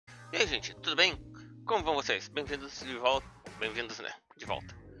E aí, gente, tudo bem? Como vão vocês? Bem-vindos de volta. Bem-vindos, né? De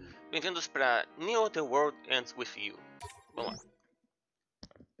volta. Bem-vindos pra Neo The World Ends With You. Vamos lá.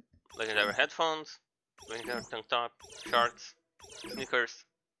 Legendary Headphones, Legendary Tank Top, Shorts, Sneakers,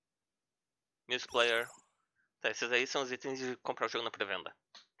 Music Player. Tá, esses aí são os itens de comprar o jogo na pré-venda.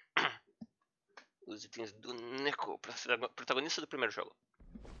 Os itens do Neko, protagonista do primeiro jogo.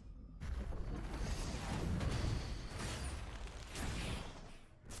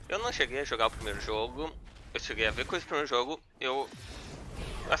 Eu não cheguei a jogar o primeiro jogo, eu cheguei a ver coisas do primeiro jogo, eu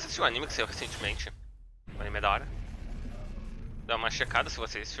assisti um anime que saiu recentemente, o anime é da hora. Dá uma checada se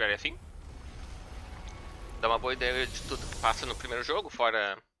vocês estiverem afim. Dá uma boa ideia de tudo que passa no primeiro jogo,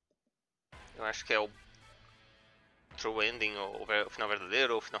 fora, eu acho que é o True Ending, ou o final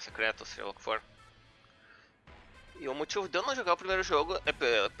verdadeiro, ou o final secreto, ou seja lá o que for. E o motivo de eu não jogar o primeiro jogo é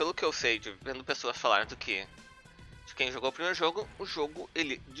pelo que eu sei, vendo pessoas falarem do que de quem jogou o primeiro jogo, o jogo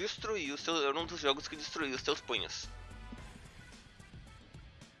ele destruiu os seus, era um dos jogos que destruiu os seus punhos.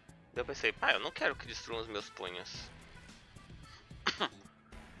 Eu pensei, eu não quero que destruam os meus punhos.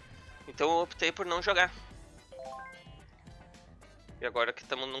 Então eu optei por não jogar. E agora que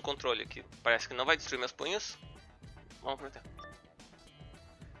estamos num controle aqui, parece que não vai destruir meus punhos. Vamos aproveitar.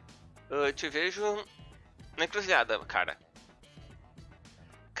 Eu te vejo na encruzilhada, cara.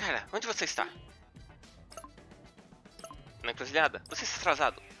 Cara, onde você está? Na encruzilhada? Você está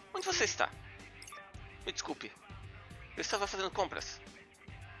atrasado? Onde você está? Me desculpe. Eu estava fazendo compras.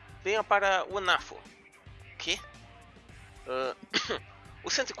 Venha para o Nafo. Que? O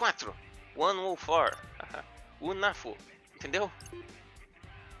 104. 104. O Nafo. Entendeu?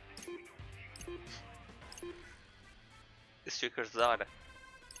 Stickers da hora.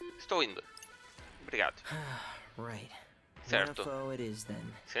 Estou indo. Obrigado. Right. Certo.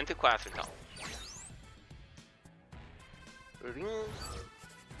 104 então.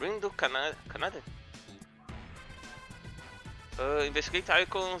 Rindo, Canada? Investigate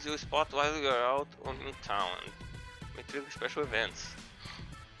icons you spot while you're out in town. Trigger special events.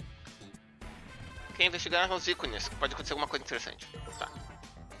 Quem investigar os ícones, pode acontecer alguma coisa interessante. Tá.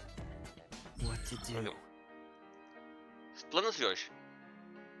 Os planos de hoje.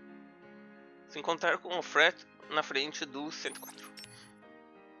 Se encontrar com o Fred na frente do 104.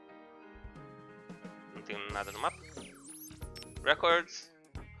 Não tem nada no mapa. Records.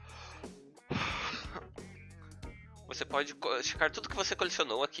 Você pode checar tudo que você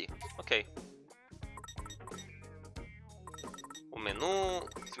colecionou aqui. Ok. O menu,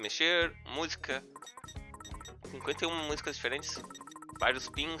 se mexer, música. 51 músicas diferentes. Vários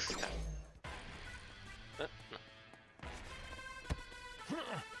pins. Não.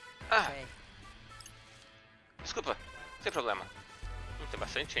 Desculpa, sem problema. Não tem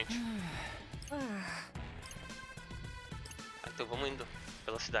bastante gente. Então vamos indo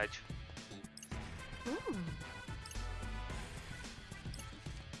pela cidade.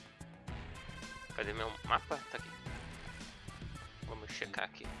 Cadê meu mapa? Tá aqui. Vamos checar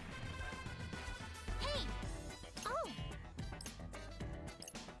aqui.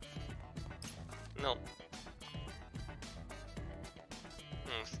 Não.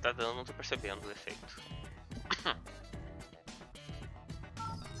 Se tá dando, não tô percebendo o efeito.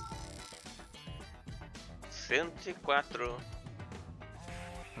 (104)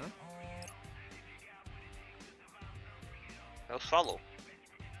 É o solo.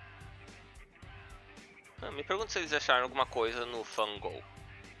 Me pergunto se eles acharam alguma coisa no Fango.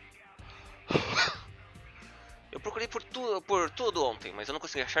 Eu procurei por tudo ontem, mas eu não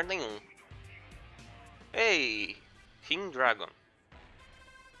consegui achar nenhum. Ei, Dragon.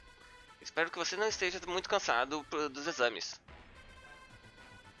 Espero que você não esteja muito cansado dos exames.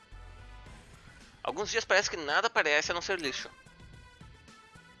 Alguns dias parece que nada aparece a não ser lixo.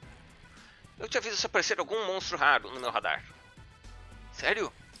 Eu te aviso se aparecer algum monstro raro no meu radar.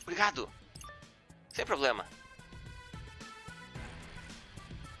 Sério? Obrigado. Sem problema.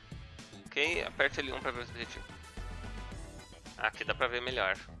 Ok, aperte L1 para ver o objetivo. Aqui dá pra ver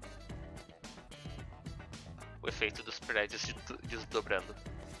melhor o efeito dos prédios desdobrando.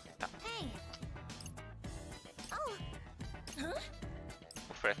 Tá.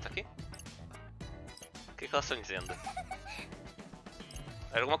 O Fred tá aqui? O que elas estão dizendo?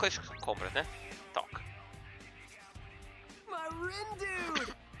 Era alguma coisa de compra, né? Toca.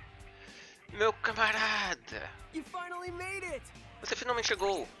 Meu camarada! Você finalmente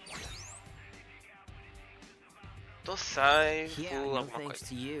chegou! Tô saindo alguma coisa.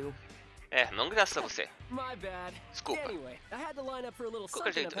 Não graças a você. Desculpa. De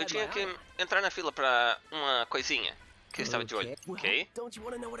qualquer jeito, eu tinha que entrar na fila pra uma coisinha que eu estava de olho, ok?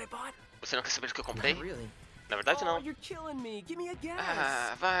 Você não quer saber o que eu comprei? Na verdade, não. you're killing me. Give me a guess.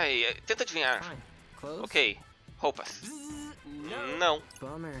 Ah, vai. Tenta adivinhar. Fine. Clothes? Ok. Roupas. No. Não.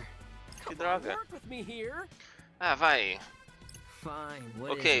 Bummer. Que Come on, droga. work with me here. Ah, vai. Fine.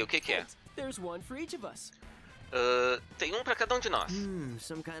 What Ok, is o que é? There's one for each of us. Tem um pra cada um de nós. it?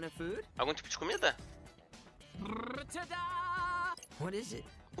 Some kind of food? Algum tipo de comida? Ta-da! What is it?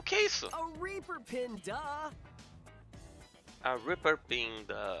 O que é isso? A Reaper pin, duh. A Reaper Pin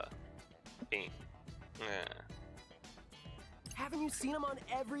da... Pin. É. Haven't you seen them on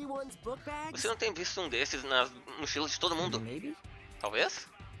everyone's book bags? Você não tem visto um desses nas mochilas de todo mundo? Maybe? Talvez?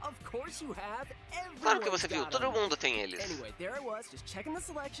 Of course you have. Claro que você Everyone's viu, got todo 'em. mundo tem eles. Anyway, there I was, just checking the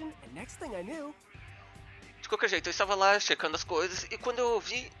selection, and next thing I knew, De qualquer jeito, eu estava lá checando as coisas e quando eu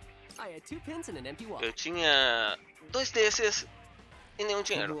vi, I had 2 pins and an empty wallet. eu tinha 2 desses e nenhum You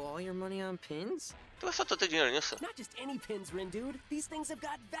dinheiro. blew all your money on pins? Tu gastou todo o dinheiro nisso? Not just any pins, Rin, dude. These things have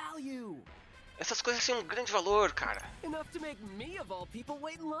got value. Essas coisas têm um grande valor, cara. Enough to make me, of all people,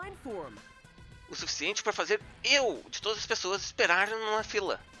 wait in line for them. O suficiente para fazer eu, de todas as pessoas, esperarem numa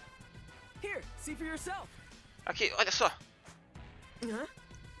fila. Here, see for yourself. Aqui, olha só. Huh?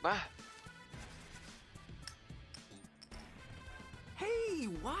 Bah, Hey,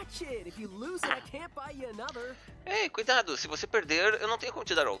 watch it. If you lose it, I can't buy you another. ei, cuidado, se você perder, eu não tenho como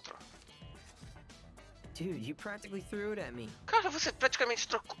te dar outro. Dude, you practically threw it at me. Cara, você praticamente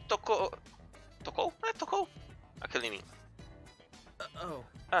tocou... Tocou? É, tocou. Aquilo em mim. Oh.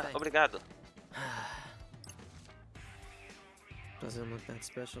 Ah, thanks. obrigado. Doesn't look that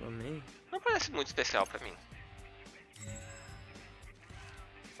special to me. Não parece muito especial pra mim.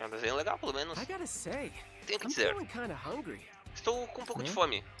 É um desenho legal, pelo menos. I gotta say, Tenho que I'm dizer, feeling kinda hungry. estou com um pouco de Né?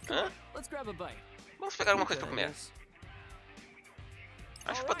 fome. Come Hã? on, let's grab a bite. Vamos pegar alguma coisa pra comer. Yes.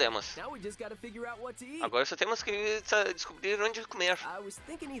 Acho que Alright, podemos. Now we just gotta figure out what to eat. Agora só temos que descobrir onde comer. I was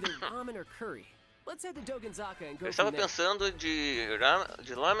thinking either ramen or curry. Let's head to Dogenzaka and go Eu estava from there. pensando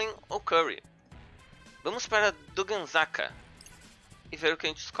de lamen ou curry. Vamos para Dogenzaka e ver o que a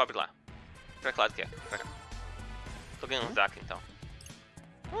gente descobre lá. Pra que lado que é? Pra cá. Dogenzaka, então.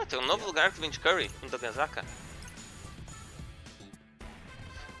 Ah, tem um novo lugar que vende curry em Dogenzaka.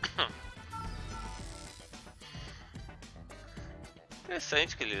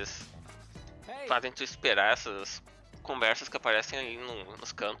 Interessante que eles Hey, fazem tu esperar essas conversas que aparecem aí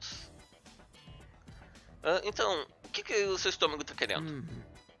nos cantos. Então, o que o seu estômago tá querendo?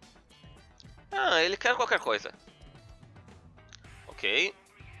 Ah, ele quer qualquer coisa. Ok,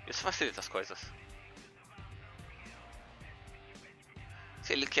 isso facilita as coisas.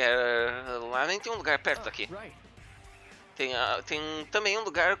 Se ele quer lá, nem tem um lugar perto daqui. right. Tem também um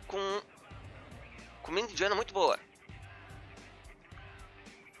lugar com comida indiana muito boa.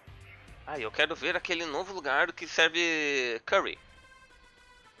 Ah, eu quero ver aquele novo lugar que serve curry.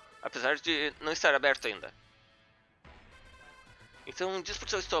 Apesar de não estar aberto ainda. Então diz pro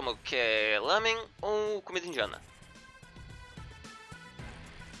seu estômago que é lamen ou comida indiana.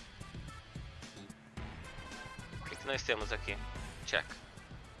 O que nós temos aqui? Check.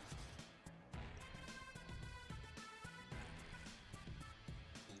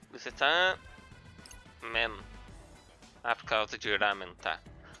 Você tá... Man. Ah, por causa de ramen, tá.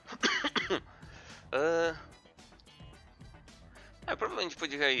 Provavelmente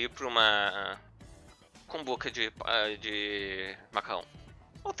poderia ir pra uma kombucha de macarrão.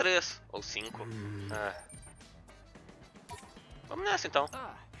 Ou 3, ou 5. Vamos nessa então.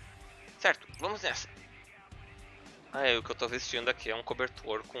 Certo, vamos nessa. O que eu tô vestindo aqui é um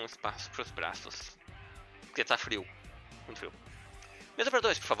cobertor com espaço pros braços. Porque tá frio. Muito frio. Mesa para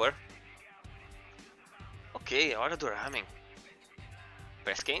 2, por favor. Ok, é hora do ramen.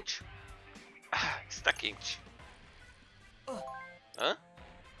 Parece quente? Ah, está quente. Hã?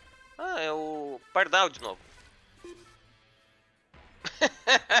 Ah, é o pardal de novo.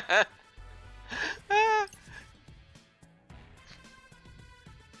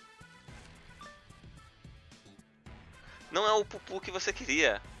 Não é o pupu que você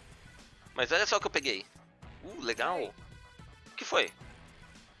queria. Mas olha só o que eu peguei. Legal. O que foi?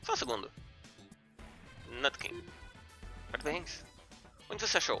 Só um segundo. Nutkin. Parabéns. Onde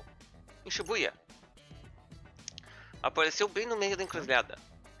você achou? Em Shibuya. Apareceu bem no meio da encruzilhada.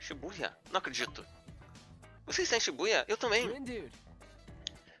 Shibuya? Não acredito. Você está em Shibuya? Eu também. Rin, dude.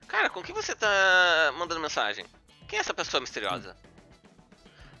 Cara, com quem você tá mandando mensagem? Quem é essa pessoa misteriosa?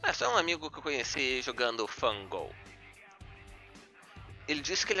 É só um amigo que eu conheci jogando Fungo. Ele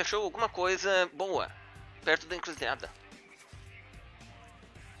disse que ele achou alguma coisa boa perto da encruzilhada.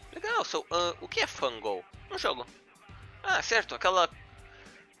 Legal, o que é Fungo? Um jogo. Ah, certo, aquela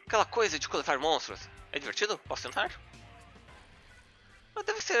coisa de coletar monstros. É divertido? Posso tentar?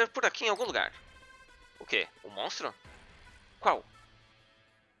 Deve ser por aqui em algum lugar. O quê? O monstro? Qual?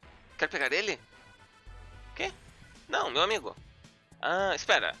 Quer pegar ele? Quê? Não, meu amigo. Ah,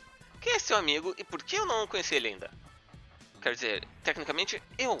 espera. Quem é seu amigo e por que eu não conheci ele ainda? Quer dizer, tecnicamente,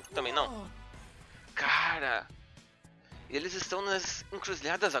 eu também não. Cara... Eles estão nas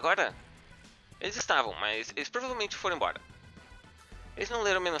encruzilhadas agora? Eles estavam, mas eles provavelmente foram embora. Eles não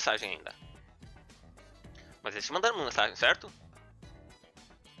leram minha mensagem ainda. Mas eles te mandaram uma mensagem, certo?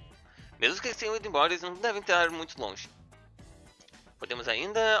 Mesmo que eles tenham ido embora, eles não devem estar muito longe. Podemos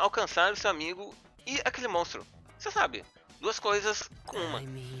ainda alcançar o seu amigo e aquele monstro. Você sabe, duas coisas com uma.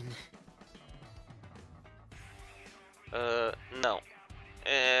 Não.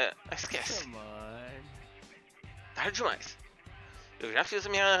 Esquece. Tarde demais. Eu já fiz a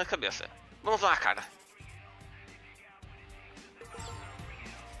minha cabeça. Vamos lá, cara.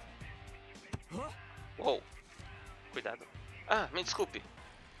 Uou. Cuidado. Ah, me desculpe.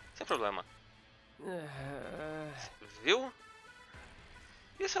 Sem problema. Viu?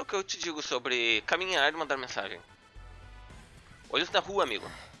 Isso é o que eu te digo sobre caminhar e mandar mensagem. Olhos na rua, amigo.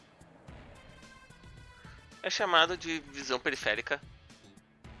 É chamado de visão periférica.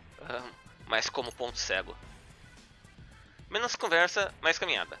 Mas como ponto cego. Menos conversa, mais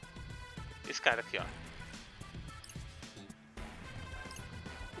caminhada. Esse cara aqui, ó.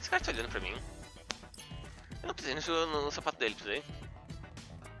 Esse cara tá olhando pra mim. Eu não pisei no sapato dele, pisei.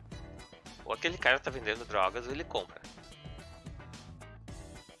 Ou aquele cara tá vendendo drogas ou ele compra.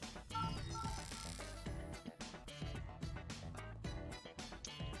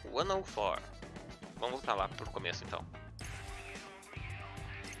 One oh four. Vamos voltar lá pro começo então.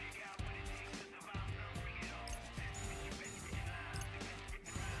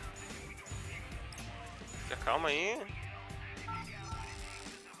 Calma aí.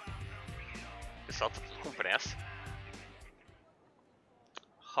 O pessoal tá tudo com pressa.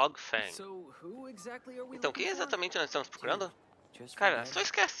 Hogfang. Então, quem exatamente nós estamos procurando? Cara, só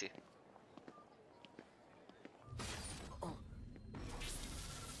esquece.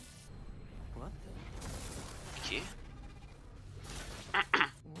 Que?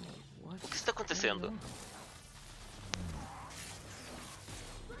 O que está acontecendo?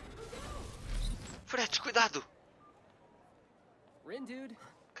 Fred, cuidado! Rindo.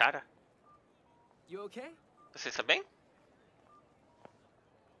 Cara, You okay? você está bem?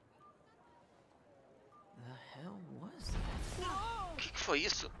 The hell was that? O que foi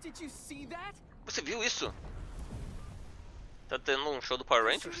isso? Did you see that? Você viu isso? Tá tendo um show do Power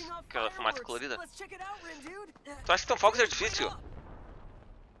Rangers? Aquela fumaça colorida. Let's check it out, Rindo. Tu acha que são fogos de artifício?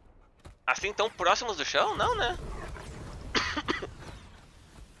 Assim tão próximos do chão? Não, né?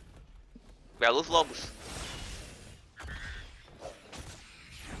 Belos lobos.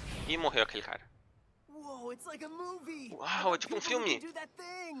 E morreu aquele cara. Whoa, it's like a movie. Uau, é tipo um filme. Do that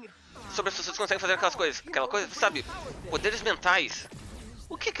thing. Sobre as pessoas que conseguem fazer aquelas coisas. Aquela coisa, sabe? Poderes mentais.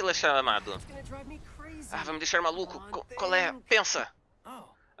 O que aquilo é chamado? It's gonna drive me crazy. Ah, vai me deixar maluco. Qual é? Pensa.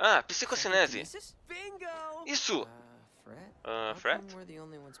 Ah, psicocinese. Bingo. Isso. Fred? Fred?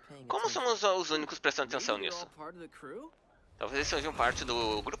 Como somos os únicos prestando atenção Maybe you're nisso? all part of the crew? Talvez eles sejam parte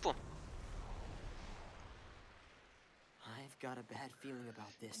do grupo? I've got a bad feeling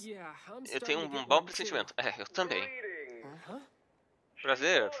about this. Yeah, I'm Eu tenho starting to um get bom one, too. pressentimento. É, eu também. Huh?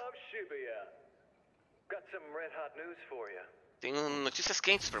 Prazer. Of Shibuya. Got some red hot news for you. Tenho notícias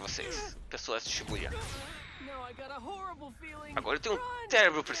quentes pra vocês, pessoas de Shibuya. No, I got a horrible feeling. Agora eu tenho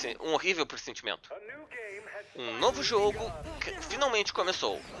Run. um horrível pressentimento. A new game has Um novo jogo que finalmente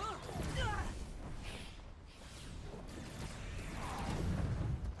começou.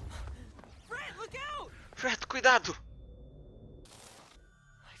 Fred, look out! Fred, cuidado!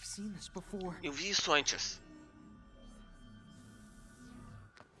 I've seen this before. Eu vi isso antes.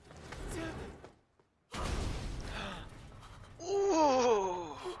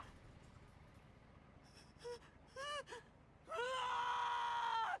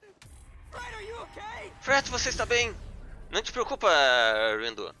 Fred, are you okay? Fred, você está bem? Não te preocupa,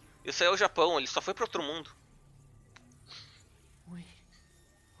 Rindo. Isso aí é o Japão, ele só foi para outro mundo. Wait,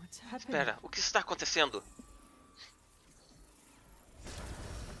 what's happening? Espera, o que está acontecendo?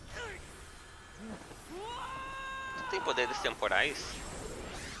 Tu tem poderes temporais?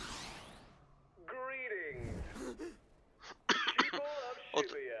 greetings. People of Ou tu-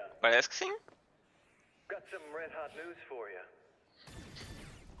 Shibuya. Parece que sim. Got some red hot news for you.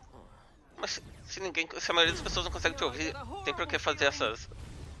 Mas se a maioria das pessoas não consegue te ouvir, tem por que fazer esse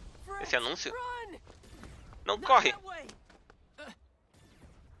Fred, anúncio? Run! Não Not corre! that way.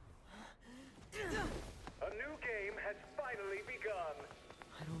 A new game has finally begun.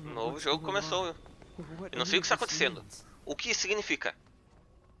 I don't Um know novo what's jogo going começou. on, or what Eu não sei o que está any of this acontecendo. means. O que significa?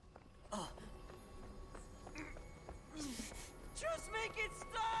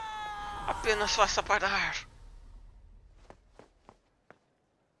 Apenas faça parar.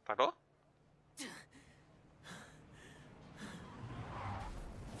 Parou?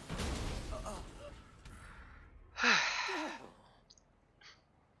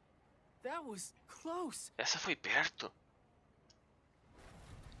 That was close. Essa foi perto.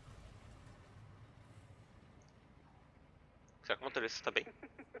 Será que o motorista está bem?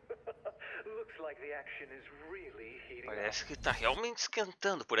 Looks like the action is really heating up. Parece que está realmente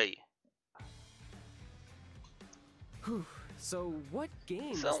esquentando por aí. So what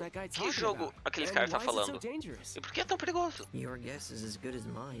game Então, was that guy que talking jogo about? aquele And cara tá why is it so falando? dangerous? E por que é tão perigoso? Your guess is as good as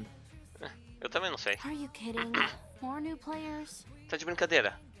mine. Eu também não sei. Are you kidding? More new players? Tá de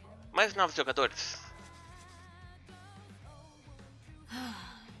brincadeira. Mais novos jogadores.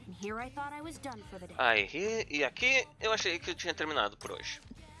 And here I thought I was done for the day. Aí, e aqui eu achei que eu tinha terminado por hoje.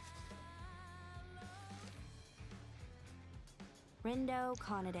 Rindo,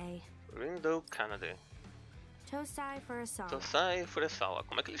 Kanade. Rindo, Canada. Tosai for ação. Tosai Furesala.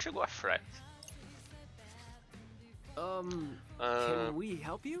 Como é que ele chegou a Fred? Can we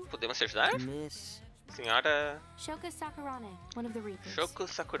help you? Podemos te ajudar? Miss. Senhora Shoka Sakurane, one of the Reapers. Shoko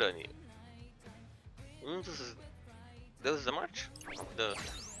Sakurani. Dos deuses da morte?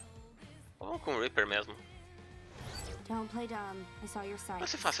 Vamos com o Reaper mesmo. Don't play dumb. I saw your site. Não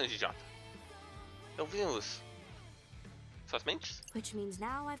se façam de idiota. Eu vi suas mentes? Which means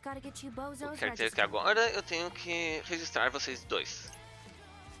now I've got to get you bozos Quer dizer que registered. agora eu tenho que registrar vocês dois.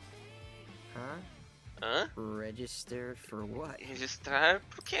 Huh? Hã? Registered for what? Registrar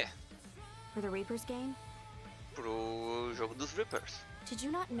pro quê? For the Reapers game? Pro jogo dos Reapers. Did you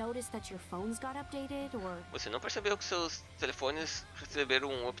not notice that your phones got updated or Você não percebeu que seus telefones receberam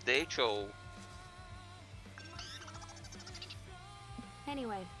um update ou...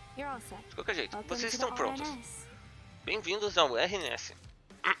 anyway, you're all set. De qualquer jeito, Welcome vocês to the estão prontos. RNS. Bem-vindos ao RNS.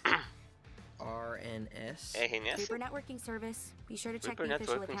 RNS? RNS? Reaper Networking Service. Be sure to check Reaper the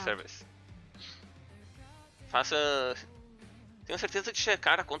official Networking account. Service. Tenho certeza de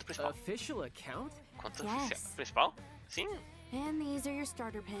checar a conta principal. Official account? Conta Yes. oficial. Principal? Sim. And these are your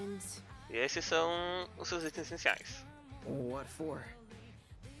starter pins. E esses são os seus itens essenciais. What for?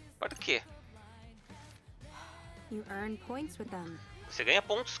 Para quê? You earn points with them. Você ganha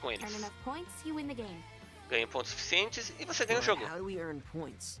pontos com eles. Earn enough points, you win the game. Ganha pontos suficientes e você ganha o But jogo. how do we earn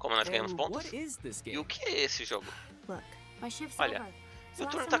points? Como nós ganhamos And pontos? what is this E game? o que é esse jogo? Look, my shift's Olha, over. o So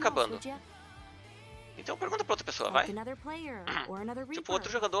ask turno tá someone else, acabando. would ya? Então pergunta pra outra pessoa, Like vai? another player or another Reaper. Tipo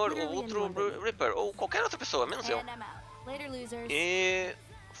outro jogador ou Literally outro anyone but me. Reaper ou qualquer outra pessoa, menos eu. And I'm out. Later, losers. E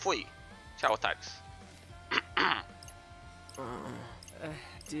fui. Tchau, otários.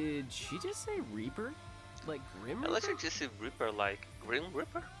 Did she just say Reaper? Like Grim Ela já Reaper? disse Reaper like Grim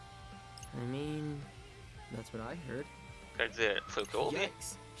Reaper? I mean, that's what I heard. Quer dizer, foi o que eu ouvi.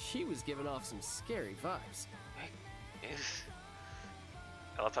 Yikes. She was giving off some scary vibes. Isso.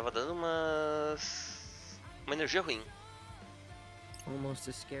 Ela tava dando uma energia ruim. Almost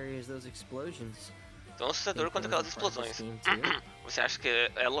as scary as those explosions. Tão assustador Think quanto those aquelas are part of explosões. the scheme too? Você acha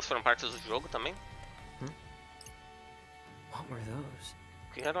que elas foram parte do jogo também? What were those?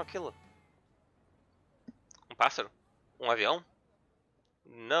 O que era aquilo? Um pássaro? Um avião?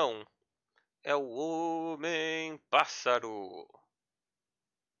 Não. É o Homem-Pássaro.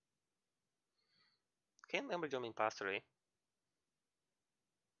 Quem lembra de Homem-Pássaro aí?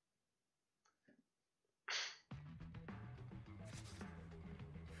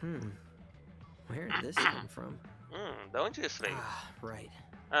 Where did this come from? Da onde isso veio? Ah, right.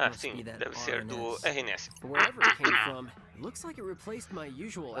 Ah, must sim, be that deve ser do RNS. RNS. Wherever it came from, it looks like it replaced my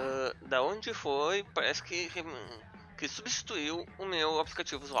usual app. Da onde foi, parece que substituiu o meu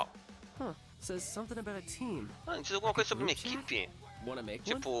aplicativo usual. Huh. Says something about a team. Diz alguma coisa sobre uma equipe? Wanna make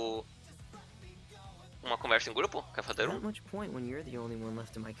one? Tipo, uma conversa em grupo? Quer fazer Not um? much point when you're the only one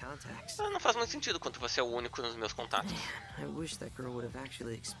left in my contacts. Não faz muito sentido quando você é o único nos meus contatos. I wish that girl would have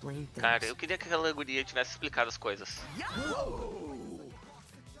actually explained things. Cara, eu queria que aquela guria tivesse explicado as coisas.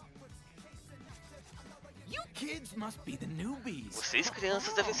 You kids must be the newbies. Vocês,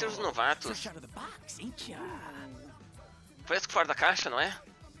 crianças, devem ser os novatos. Fresh out of the box, ain't ya? Fresco fora da caixa, não é?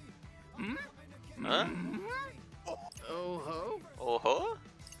 Hã? Oh ho? Oh,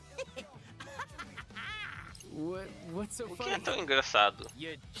 What's so o que é funny? tão engraçado?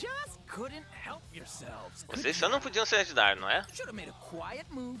 You just couldn't help yourselves. Vocês só não podiam se ajudar, não é? Should have made a quiet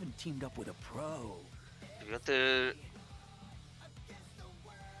move and teamed up with a pro. Deviam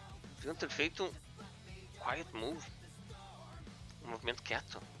ter feito um quiet move. Um movimento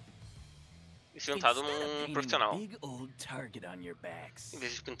quieto. E se juntado Instead of num painting profissional. a big old target on your backs. Em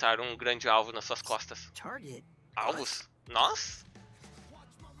vez de pintar um grande alvo nas suas costas. Target. Alvos? Nós?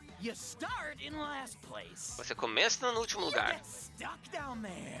 You start in last place. Você começa no último You lugar. get stuck down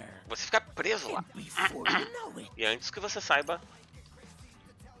there. Você fica preso lá. And before you know it, E antes que você saiba,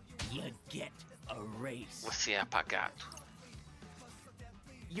 you get erased. você é apagado.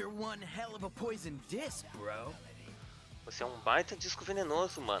 You're one hell of a poison disc, bro. Você é um baita disco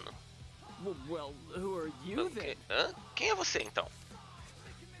venenoso, mano. Well, who are you Ok. then? Hã? Quem é você, então?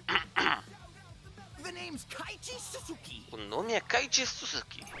 The name's Kaichi Suzuki. O nome é Kaichi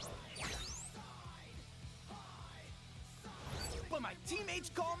Suzuki. But my teammates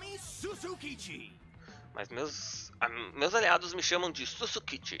call me Suzukichi. Mas meus aliados me chamam de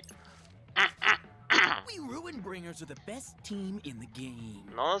Suzukichi. We Ruin Bringers are the best team in the game.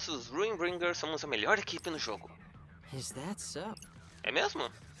 Nós, os Ruinbringers, somos a melhor equipe no jogo. Is that so? É mesmo?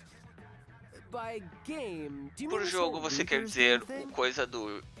 By game, do you Por mean this jogo whole você quer Reapers dizer game o thing? coisa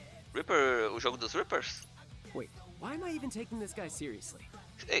do Reaper, o jogo dos Reapers? Wait, why am I even taking this guy seriously?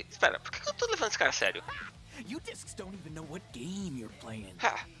 Ei, espera, por que eu tô levando esse cara a sério? You discs don't even know what game you're playing.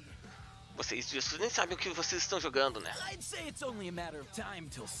 Ha! Vocês disso nem sabem o que vocês estão jogando, né? I'd say it's only a matter of time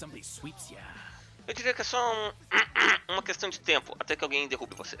till somebody sweeps ya. Eu diria que é só uma questão de tempo até que alguém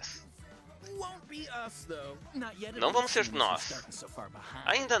derrube vocês. Won't be us though. Not yet. Não vamos ser since nós. we're starting so far behind.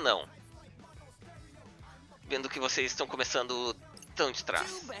 Ainda não. Vendo que vocês estão começando tão de trás.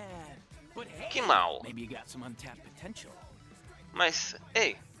 Too bad. But hey, Que mal. maybe you got some untapped potential. Mas,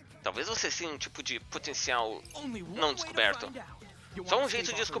 ei, talvez você tenha um tipo de potencial Only one não way to descoberto. find out. You Só wanna um jeito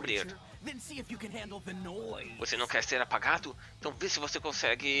stave de off descobrir. erasure? Then see if you can handle the noise. Você não quer ser apagado? Então vê se você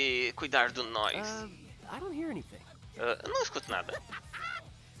consegue cuidar do nós. I don't hear anything. Eu não escuto nada.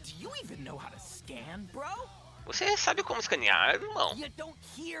 Do you even know how to scan, bro? Você sabe como escanear, irmão? You don't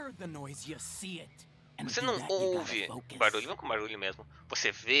hear the noise, you see it. And Você to não do that, you gotta ouve focus. barulho, vem com barulho mesmo.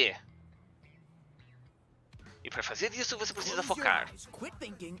 Você vê. E para fazer isso você precisa Close your focar. eyes, quit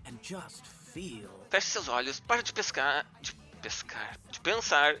thinking and just feel. Feche seus olhos, para de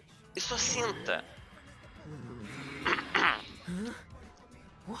pensar e só sinta.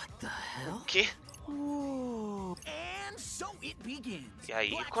 What the hell? O quê? And so it begins. E aí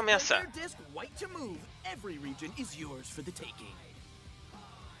Black começa. filter disc, white to move. Every region is yours for the taking.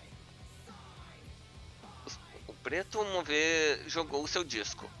 O preto jogou o seu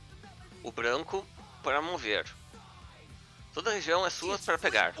disco. O branco para mover. Toda a região é sua It's para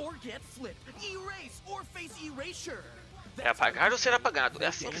pegar. flip or get flipped, erase or face erasure. É apagar ou ser apagado. É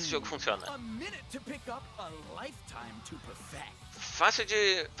assim que esse jogo funciona. A minute to pick up, a lifetime to perfect. Fácil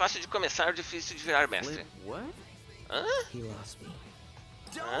de começar, difícil de virar mestre. Flip what? Hã? He lost me.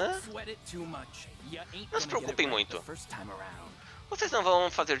 Don't sweat it too much. You ain't Não se gonna get it preocupem right muito. the first time around. Vocês não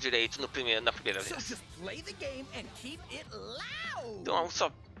vão fazer direito na primeira So vez. just play the game and keep it loud. Então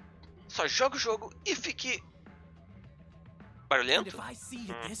só joga o jogo e fique And barulhento. if I see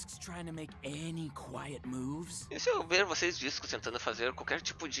your discs trying to make any quiet moves, E se eu ver vocês discos tentando fazer qualquer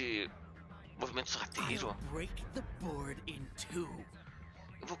tipo de movimento I'll sorrateiro, break the board in two.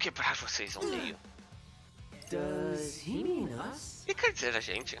 eu vou quebrar vocês ao meio. Does he mean us? O que quer dizer a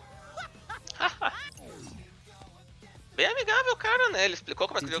gente? Bem amigável, cara, né? Ele explicou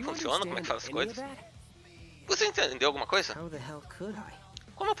como é que o Did jogo you funciona, como é que faz as understand coisas. any of that? Você entendeu alguma coisa? How the hell could I?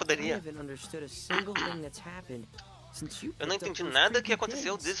 Como eu I poderia? haven't understood a single thing that's happened since you Eu não picked up entendi those nada que creepy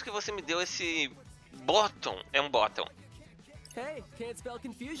aconteceu things. desde que você me deu esse boton. É um boton. Hey, can't spell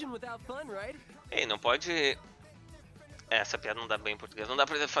confusion without fun, right? Ei, não pode... Essa piada não dá bem em português. Não dá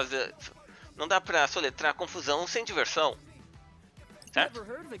pra fazer... Não dá pra soletrar confusão sem diversão. Certo? Never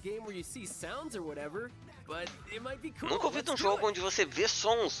heard of a game where you see sounds or whatever, but it might be cool. Nunca ouvi de um Let's do jogo it. onde você vê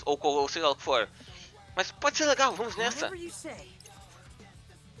sons ou seja lá o que for. Mas pode ser legal, vamos nessa. Whatever you say.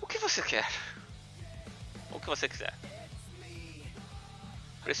 O que você quer? O que você quiser.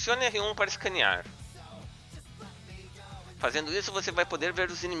 Pressione R1 para escanear. Fazendo isso você vai poder ver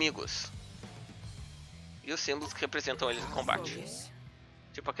os inimigos. E os símbolos que representam eles no combate. Focus.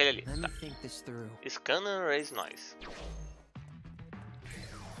 Tipo aquele ali. Let Tá. me think this through. Scan and Raise Noise.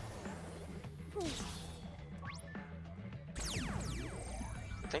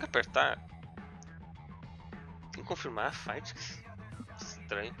 Tem que apertar. Tem que confirmar fight. Que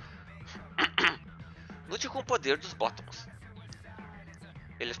estranho. Lute com o poder dos botons.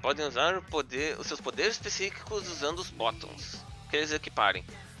 Eles podem usar os seus poderes psíquicos usando os botons que eles equiparem.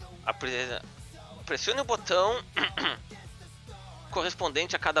 Pressione o botão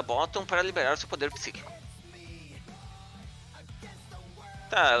correspondente a cada botão para liberar o seu poder psíquico.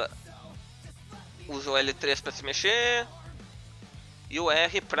 Tá. Usa o L3 para se mexer. E o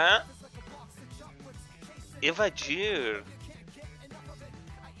R para evadir.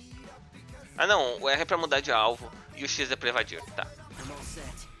 Ah não, o R é para mudar de alvo. E o X é para evadir. Tá. I'm all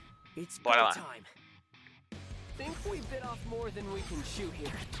set. It's go Bora lá. time. Think we bit off more than we can chew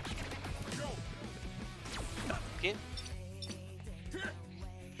here. Aqui.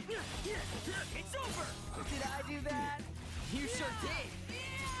 It's over. Did I do that? You sure did.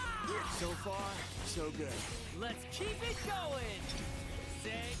 So far, so good. Let's keep it going.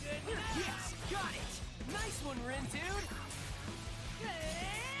 Say good night. Yes, got it. Nice one, Rin, dude.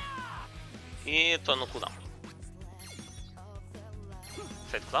 E tô no cooldown.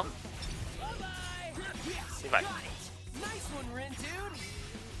 Sai do cooldown. E vai. Nice one, Rin, dude.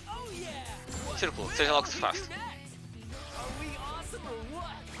 Oh yeah. Círculo, seja lá o que se faz. Are we awesome or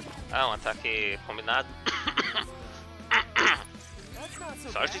what? Ah, um ataque combinado. That's not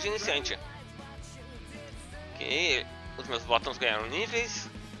so Sorte bad, de iniciante. Ok, os meus botões ganharam níveis.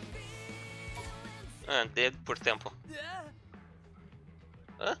 Ah, D por tempo.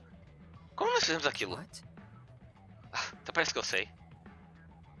 Hã? Como nós fizemos aquilo? What? Até parece que eu sei.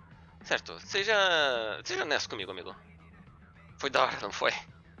 Certo, seja honesto comigo, amigo. Foi da hora, não foi?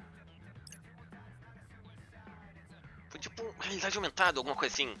 Foi tipo uma realidade aumentada, alguma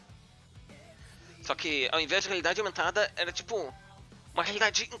coisa assim. Só que ao invés de realidade aumentada, era tipo uma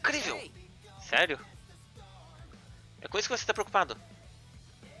realidade incrível. Sério? É com isso que você está preocupado?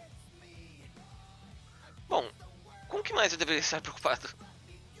 Bom, com o que mais eu deveria estar preocupado?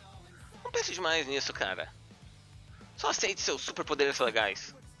 Não pense demais nisso, cara. Só aceite seus superpoderes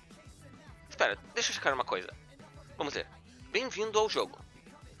legais. Espera, deixa eu checar uma coisa. Vamos ver. Bem-vindo ao jogo.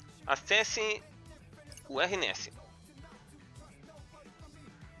 Acesse o RNS.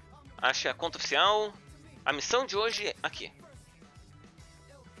 Ache a conta oficial. A missão de hoje é aqui.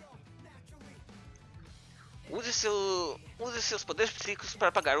 Use seus poderes psíquicos para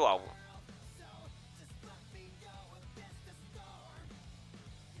apagar o alvo.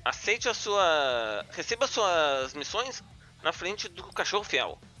 Receba suas missões na frente do cachorro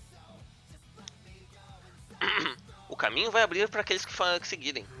fiel. O caminho vai abrir para aqueles que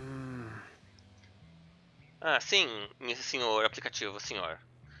seguirem. Ah, sim, senhor aplicativo, senhor.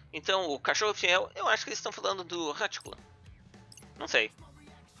 Então, o cachorro fiel, eu acho que eles estão falando do Rático. Não sei.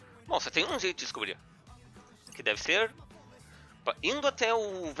 Bom, só tem um jeito de descobrir. Que deve ser indo até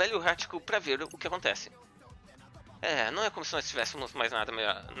o velho Rático para ver o que acontece. É, não é como se nós tivéssemos mais nada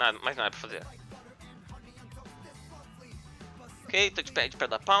pra fazer. Ok, touchpad para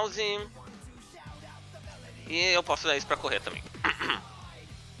dar pause. E eu posso usar isso pra correr também.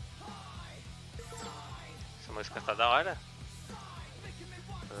 Essa música tá da hora.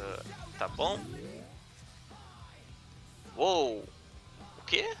 Tá bom. Uou! O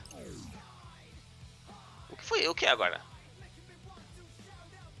quê? O que foi? O que é agora?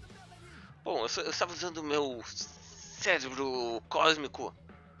 Bom, eu estava usando o meu cérebro cósmico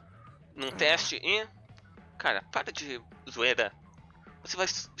num teste e... Cara, para de zoeira. Você vai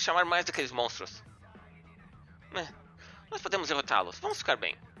chamar mais daqueles monstros. Nós podemos derrotá-los. Vamos ficar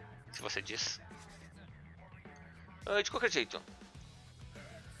bem, se você diz. De qualquer jeito.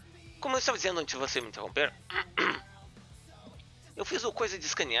 Como eu estava dizendo antes de você me interromper, eu fiz o coisa de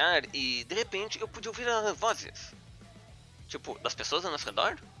escanear e de repente eu pude ouvir as vozes. Tipo, das pessoas ao nosso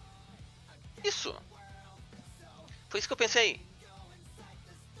redor? Isso! Foi isso que eu pensei.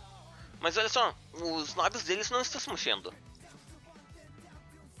 Mas olha só, os lábios deles não estão se mexendo.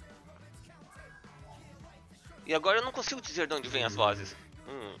 E agora eu não consigo dizer de onde vêm as vozes.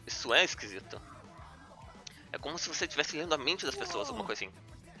 Isso é esquisito. É como se você estivesse lendo a mente das pessoas, alguma coisa assim.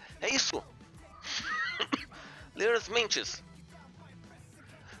 É isso! Ler as mentes.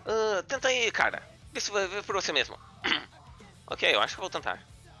 Tenta aí, cara. Vê se vai ver por você mesmo. Ok, eu acho que vou tentar.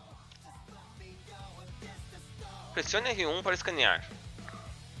 Pressione R1 para escanear.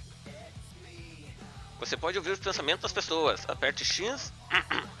 Você pode ouvir os pensamentos das pessoas. Aperte X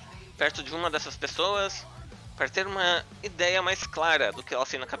perto de uma dessas pessoas para ter uma ideia mais clara do que elas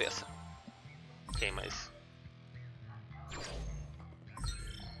têm na cabeça. Ok, mas...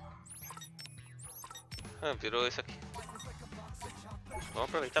 virou isso aqui. Vamos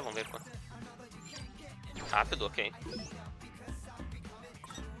aproveitar, vamos ver quanto. Rápido, ok.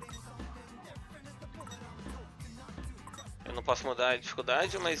 Eu não posso mudar a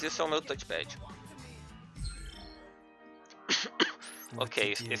dificuldade, mas esse é o meu touchpad.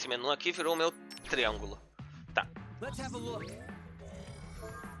 Ok, esse menu aqui virou o meu triângulo. Tá.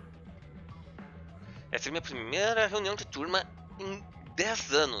 Essa é a minha primeira reunião de turma em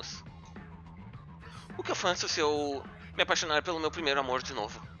 10 anos. O que eu faço se eu me apaixonar pelo meu primeiro amor de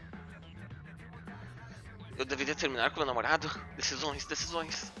novo? Eu deveria terminar com meu namorado? Decisões.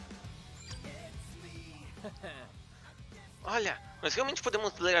 Olha, nós realmente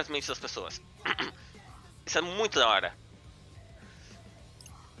podemos ler as mentes das pessoas. Isso é muito da hora.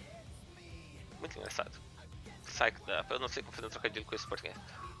 Muito engraçado. Psycho da... Eu não sei como fazer um trocadilho com esse português.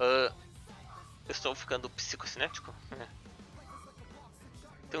 Eu estou ficando psicocinético? É.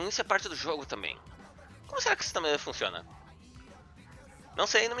 Então isso é parte do jogo também. Como será que isso também funciona? Não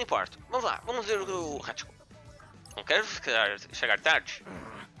sei, não me importo. Vamos lá, vamos ver o Hachiko. Não quero chegar tarde.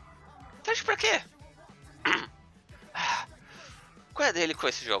 Tarde pra quê? Qual é dele com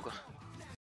esse jogo?